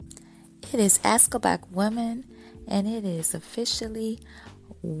It is Ask a Black Woman, and it is officially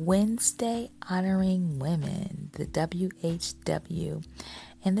Wednesday Honoring Women, the WHW.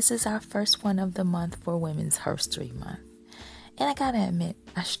 And this is our first one of the month for Women's History Month. And I gotta admit,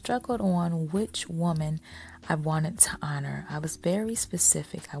 I struggled on which woman I wanted to honor. I was very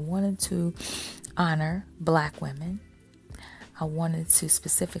specific. I wanted to honor Black women. I wanted to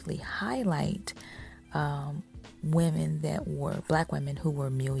specifically highlight women that were Black women who were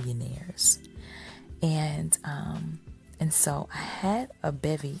millionaires. And so I had a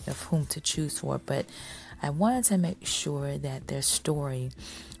bevy of whom to choose for, but I wanted to make sure that their story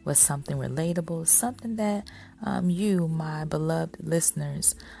was something relatable, something that you, my beloved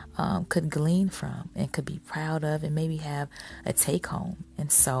listeners, could glean from and could be proud of and maybe have a take home.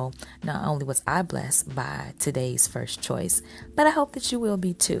 And so not only was I blessed by today's first choice, but I hope that you will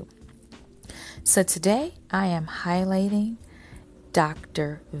be too. So today I am highlighting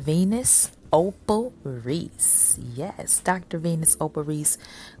Dr. Venus Opal Reese. Yes, Dr. Venus Opal Reese.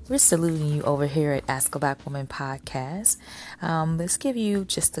 We're saluting you over here at Ask a Black Woman podcast. Let's give you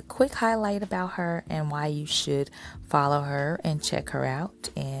just a quick highlight about her and why you should follow her and check her out.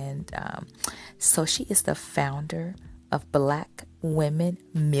 And so she is the founder of Black Women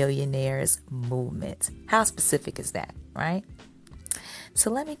Millionaires Movement. How specific is that, right? So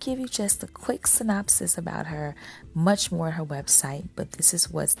let me give you just a quick synopsis about her, much more on her website, but this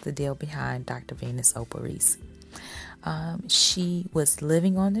is what's the deal behind Dr. Venus Opal Reese. She was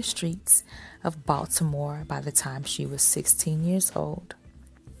living on the streets of Baltimore by the time she was 16 years old.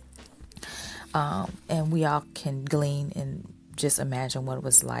 And we all can glean and just imagine what it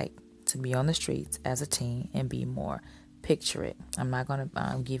was like to be on the streets as a teen and be more. Picture it. I'm not going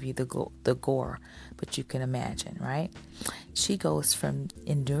to give you the gore, but you can imagine, right? She goes from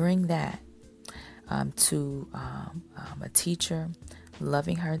enduring that to a teacher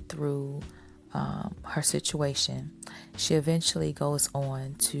loving her through her situation. She eventually goes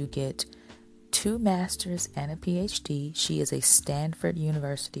on to get 2 masters and a PhD. She is a Stanford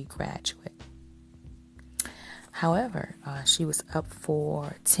University graduate. However, she was up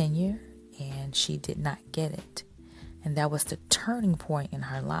for tenure and she did not get it. And that was the turning point in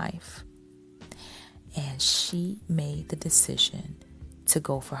her life. And she made the decision to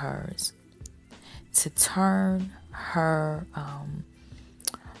go for hers, to turn her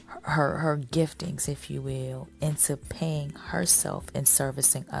giftings, if you will, into paying herself and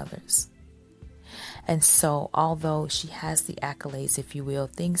servicing others. And so, although she has the accolades, if you will,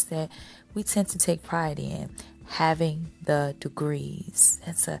 things that we tend to take pride in, having the degrees,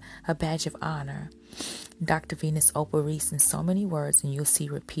 it's a badge of honor. Dr. Venus Opal Reese, in so many words, and you'll see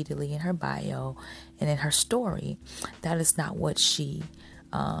repeatedly in her bio and in her story, that is not what she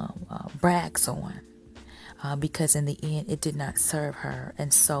brags on. Because in the end, it did not serve her.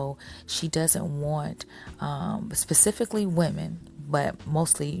 And so she doesn't want specifically women, but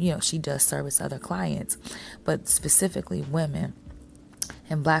mostly, she does service other clients, but specifically women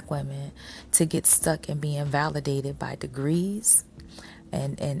and Black women to get stuck in being validated by degrees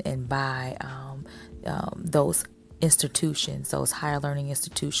and by those institutions, those higher learning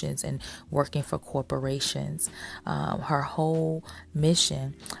institutions, and working for corporations. Her whole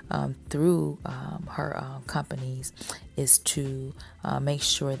mission through her companies is to make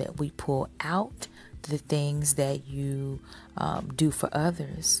sure that we pull out the things that you do for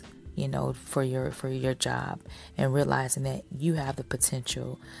others, for your job, and realizing that you have the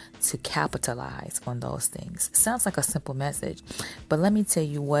potential to capitalize on those things. Sounds like a simple message, but let me tell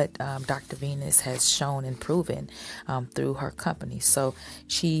you what Dr. Venus has shown and proven through her company. So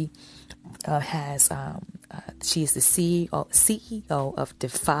she she is the CEO of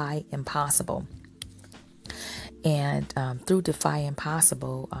Defy Impossible. And through Defy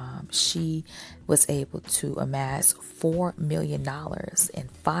Impossible, she was able to amass $4 million in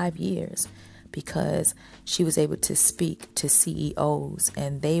 5 years because she was able to speak to CEOs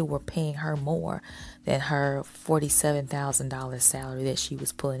and they were paying her more than her $47,000 salary that she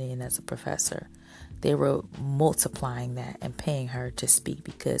was pulling in as a professor. They were multiplying that and paying her to speak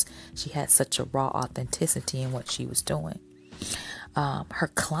because she had such a raw authenticity in what she was doing.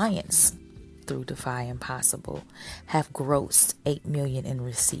 Her clients through Defy Impossible have grossed $8 million in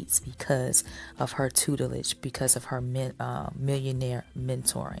receipts because of her tutelage, because of her millionaire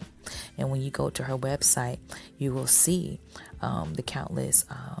mentoring. And when you go to her website, you will see the countless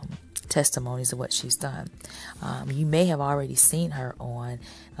testimonies of what she's done. You may have already seen her on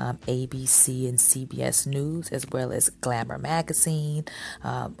ABC and CBS News, as well as Glamour Magazine,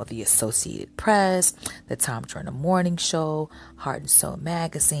 the Associated Press, the Tom Turner Morning Show, Heart and Soul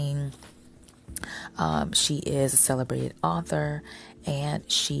Magazine. She is a celebrated author, and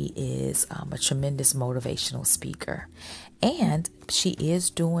she is a tremendous motivational speaker. And she is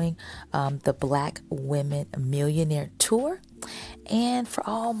doing the Black Women Millionaire Tour. And for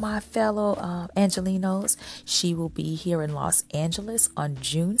all my fellow Angelinos, she will be here in Los Angeles on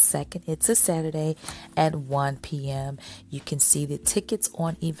June 2nd. It's a Saturday at 1 p.m. You can see the tickets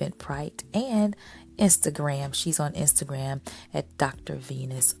on Eventbrite and Instagram. She's on Instagram at Dr.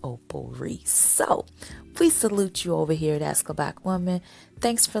 Venus Opal Reese. So we salute you over here at Ask a Black Woman.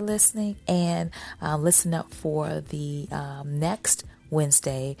 Thanks for listening, and listen up for the next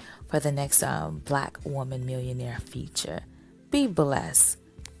Wednesday for the next Black Woman Millionaire feature. Be blessed.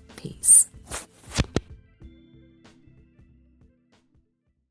 Peace.